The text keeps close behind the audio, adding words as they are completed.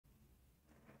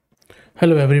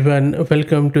Hello everyone,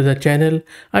 welcome to the channel.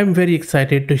 I'm very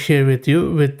excited to share with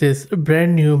you with this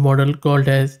brand new model called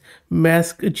as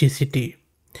MaskGCT.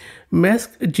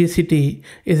 MaskGCT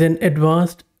is an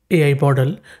advanced AI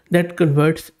model that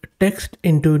converts text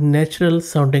into natural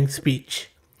sounding speech.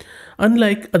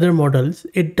 Unlike other models,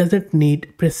 it doesn't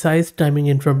need precise timing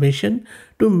information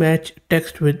to match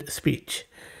text with speech.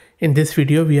 In this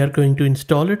video, we are going to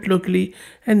install it locally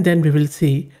and then we will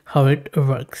see how it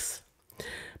works.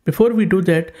 Before we do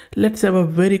that, let's have a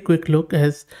very quick look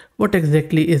as what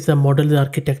exactly is the model's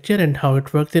architecture and how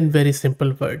it works in very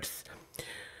simple words.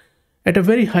 At a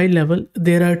very high level,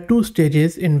 there are two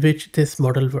stages in which this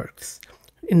model works.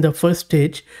 In the first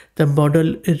stage, the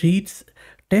model reads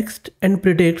text and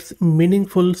predicts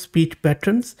meaningful speech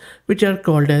patterns, which are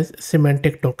called as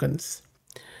semantic tokens.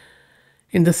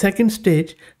 In the second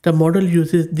stage, the model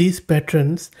uses these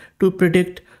patterns to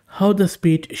predict how the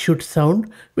speech should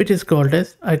sound, which is called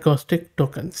as acoustic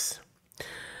tokens.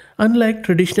 Unlike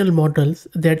traditional models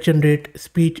that generate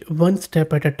speech one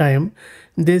step at a time,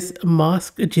 this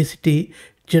MaskGCT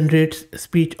generates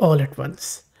speech all at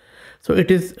once. So it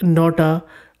is not a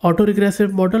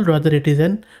autoregressive model, rather it is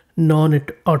an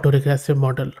non-autoregressive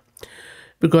model.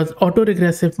 Because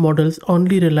autoregressive models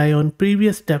only rely on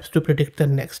previous steps to predict the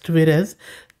next, whereas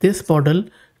this model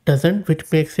doesn't,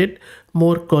 which makes it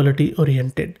more quality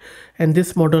oriented. And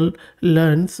this model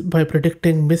learns by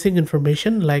predicting missing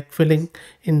information like filling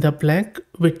in the blank,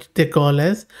 which they call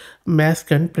as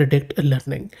mask and predict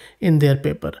learning in their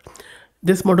paper.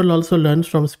 This model also learns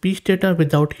from speech data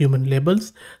without human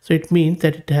labels, so it means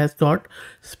that it has got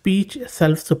speech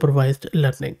self-supervised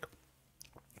learning.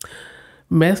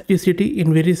 MaskGCT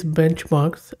in various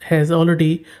benchmarks has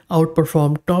already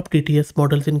outperformed top TTS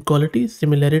models in quality,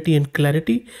 similarity and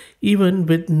clarity, even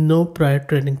with no prior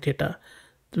training data,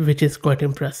 which is quite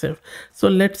impressive. So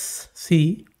let's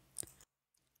see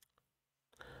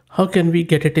how can we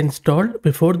get it installed.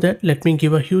 Before that, let me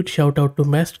give a huge shout out to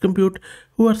Masked Compute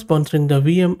who are sponsoring the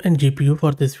VM and GPU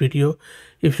for this video.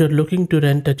 If you're looking to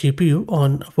rent a GPU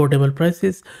on affordable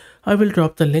prices, I will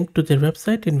drop the link to their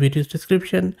website in video's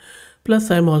description.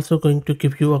 Plus, I'm also going to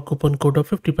give you a coupon code of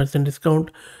 50% discount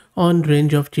on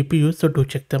range of GPUs, so do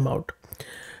check them out.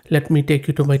 Let me take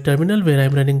you to my terminal where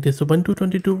I'm running this Ubuntu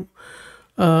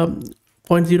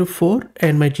 22.04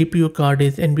 and my GPU card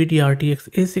is NVIDIA RTX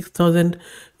A6000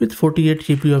 with 48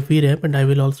 GB of VRAM, and I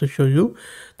will also show you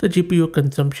the GPU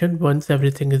consumption once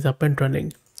everything is up and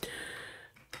running.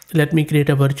 Let me create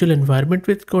a virtual environment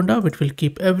with Conda, which will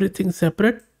keep everything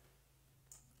separate.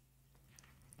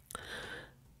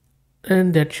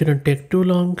 And that shouldn't take too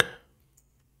long.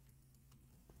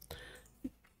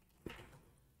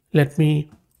 Let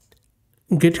me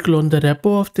git clone the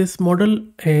repo of this model,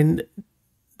 and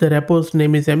the repo's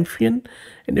name is Amphion.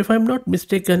 And if I'm not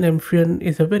mistaken, Amphion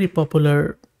is a very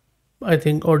popular, I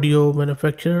think, audio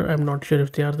manufacturer. I'm not sure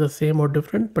if they are the same or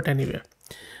different, but anyway.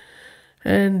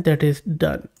 And that is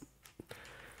done.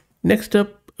 Next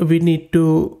up, we need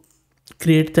to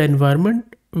create the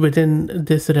environment within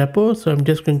this repo. So I'm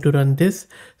just going to run this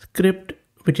script,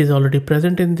 which is already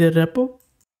present in their repo.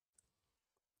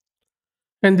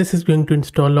 And this is going to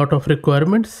install a lot of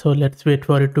requirements. So let's wait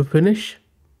for it to finish.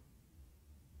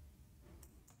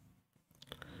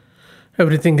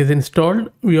 Everything is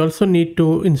installed. We also need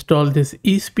to install this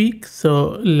eSpeak.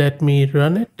 So let me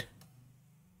run it.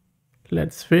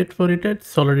 Let's wait for it.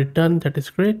 It's already done. That is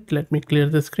great. Let me clear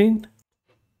the screen.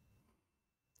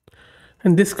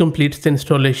 And this completes the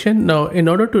installation. Now, in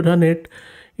order to run it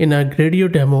in a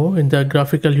Gradio demo in the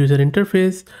graphical user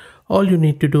interface, all you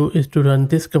need to do is to run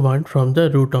this command from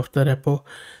the root of the repo.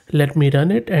 Let me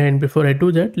run it. And before I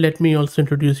do that, let me also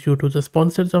introduce you to the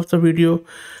sponsors of the video,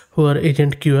 who are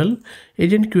AgentQL.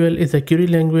 AgentQL is a query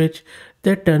language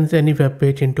that turns any web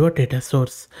page into a data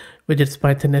source. With its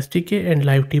Python SDK and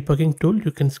live debugging tool,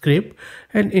 you can scrape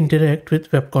and interact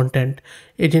with web content.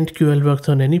 AgentQL works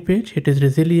on any page. It is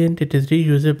resilient, it is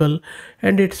reusable,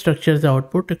 and it structures the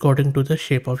output according to the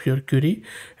shape of your query.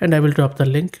 And I will drop the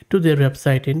link to their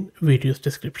website in video's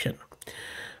description.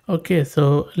 Okay,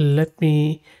 so let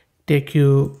me take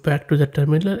you back to the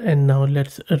terminal, and now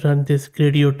let's run this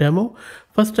Gradio demo.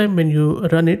 First time when you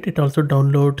run it, it also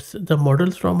downloads the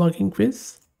models from Hugging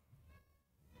Face.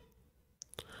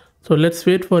 So let's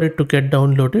wait for it to get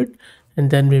downloaded, and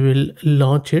then we will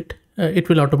launch it. It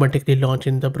will automatically launch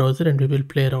in the browser and we will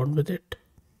play around with it.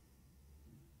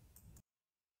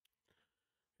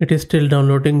 It is still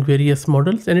downloading various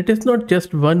models, and it is not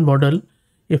just one model.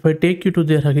 If I take you to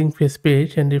their Hugging Face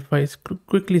page, and if I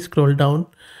quickly scroll down,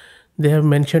 they have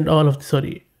mentioned all of,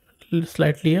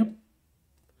 slightly up.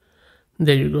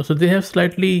 There you go. So they have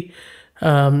slightly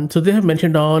So they have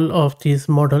mentioned all of these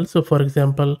models. So for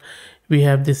example, we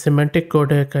have the semantic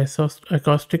codec,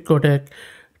 acoustic codec,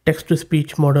 text to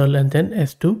speech model, and then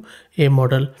S2A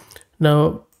model.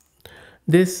 Now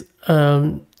this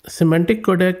semantic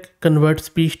codec converts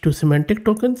speech to semantic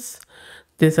tokens.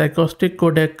 This acoustic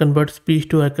codec converts speech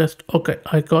to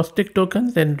acoustic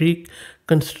tokens and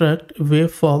reconstruct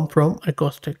waveform from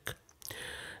acoustic.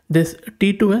 This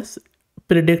T2S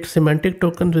predicts semantic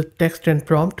tokens with text and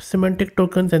prompt semantic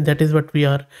tokens, and that is what we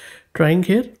are trying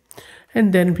here.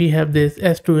 And then we have this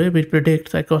S2A, which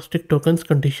predicts acoustic tokens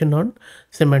condition on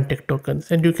semantic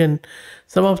tokens. And you can,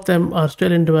 some of them are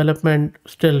still in development,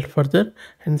 still further,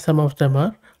 and some of them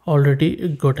are already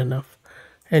good enough.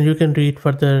 And you can read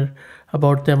further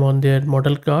about them on their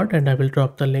model card, and I will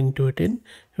drop the link to it in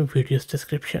video's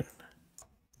description.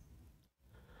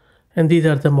 And these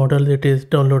are the models it is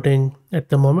downloading at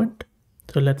the moment.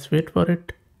 So let's wait for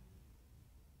it.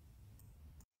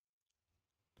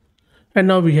 And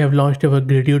now we have launched our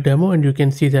Gradio demo, and you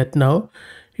can see that now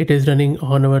it is running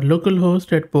on our local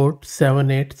host at port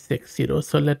 7860.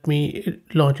 So let me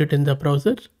launch it in the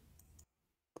browser.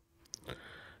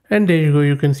 And there you go,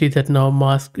 you can see that now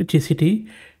MaskGCT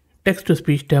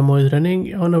text-to-speech demo is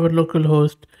running on our local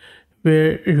host,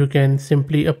 where you can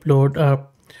simply upload a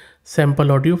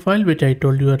sample audio file, which I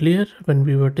told you earlier when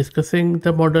we were discussing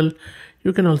the model.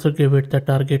 You can also give it the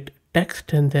target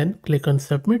text and then click on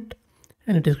submit,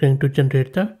 and it is going to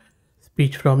generate the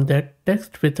speech from that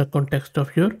text with the context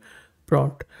of your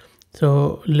prompt.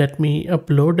 So let me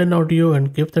upload an audio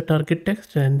and give the target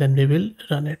text, and then we will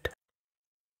run it.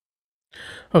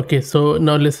 Okay, so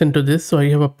now listen to this. So I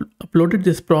have uploaded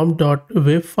this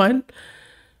prompt.wav file.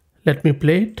 Let me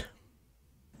play it.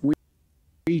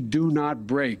 We do not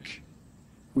break.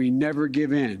 We never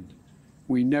give in.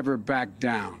 We never back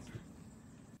down.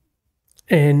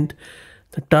 And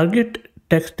the target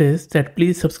text is that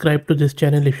please subscribe to this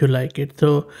channel if you like it.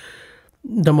 So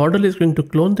the model is going to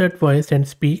clone that voice and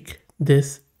speak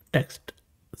this text.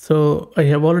 So I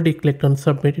have already clicked on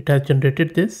submit. It has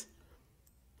generated this.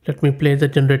 Let me play the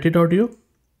generated audio.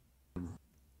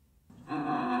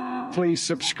 Please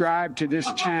subscribe to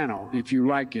this channel if you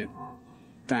like it.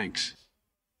 Thanks.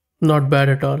 Not bad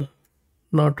at all.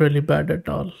 Not really bad at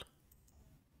all.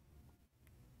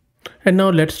 And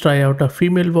now let's try out a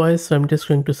female voice. So I'm just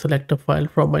going to select a file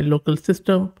from my local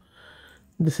system.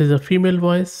 This is a female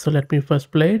voice. So let me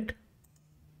first play it.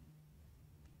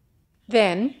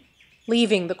 Then,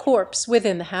 leaving the corpse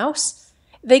within the house,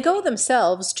 they go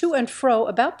themselves to and fro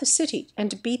about the city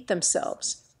and beat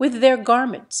themselves with their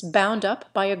garments bound up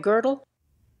by a girdle.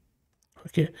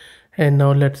 Okay, and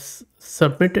now let's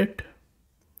submit it.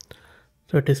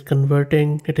 So it is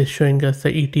converting. It is showing us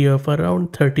the ETA of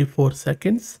around 34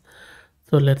 seconds.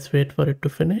 So let's wait for it to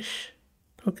finish.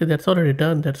 Okay, that's already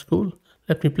done. That's cool.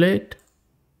 Let me play it.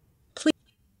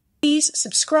 Please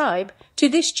subscribe to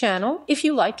this channel if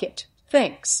you like it.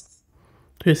 Thanks.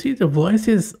 So you see the voice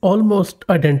is almost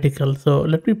identical. So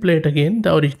let me play it again,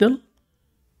 the original.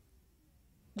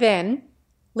 Then,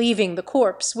 leaving the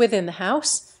corpse within the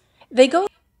house, they go.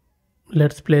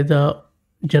 Let's play the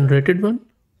generated one.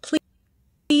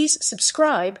 Please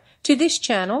subscribe to this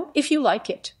channel if you like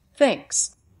it.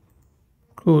 Thanks.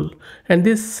 Cool. And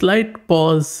this slight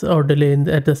pause or delay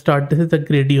at the start, this is the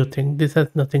Gradio thing. This has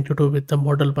nothing to do with the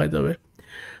model, by the way.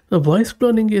 The voice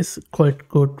cloning is quite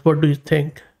good. What do you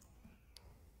think?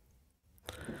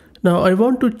 Now I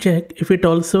want to check if it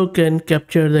also can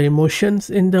capture the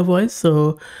emotions in the voice.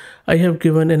 So I have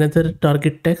given another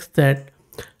target text that,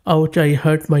 ouch, I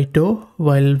hurt my toe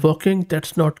while walking.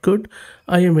 That's not good.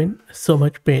 I am in so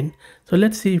much pain. So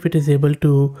let's see if it is able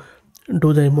to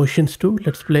do the emotions too.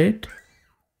 Let's play it.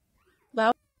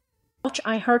 Ouch,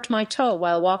 I hurt my toe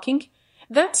while walking.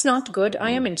 That's not good. I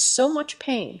am in so much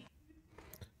pain.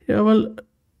 Yeah, well,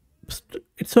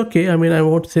 it's okay. I mean, I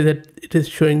won't say that it is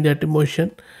showing that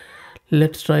emotion.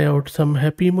 Let's try out some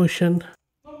happy emotion.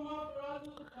 So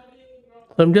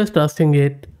I'm just asking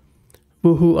it,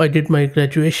 woohoo, I did my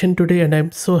graduation today and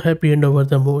I'm so happy and over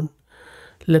the moon.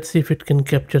 Let's see if it can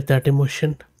capture that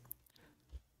emotion.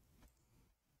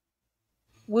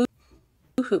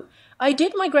 Woohoo. I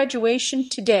did my graduation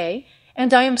today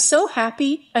and I am so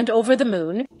happy and over the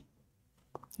moon.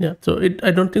 Yeah, so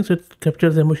I don't think so it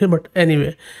captures the emotion, but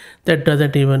anyway, that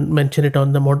doesn't even mention it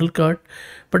on the model card.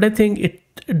 But I think it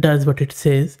does what it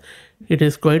says. It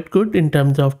is quite good in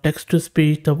terms of text to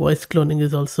speech. The voice cloning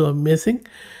is also amazing,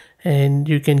 and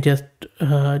you can just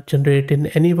generate in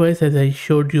any voice, as I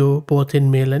showed you, both in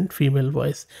male and female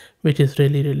voice, which is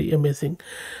really amazing.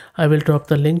 I will drop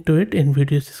the link to it in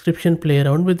video description. Play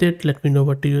around with it. Let me know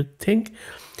what do you think.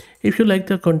 If you like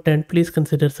the content, please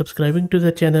consider subscribing to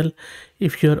the channel.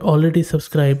 If you're already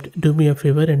subscribed, do me a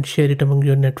favor and share it among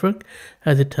your network,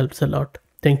 as it helps a lot.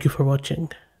 Thank you for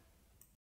watching.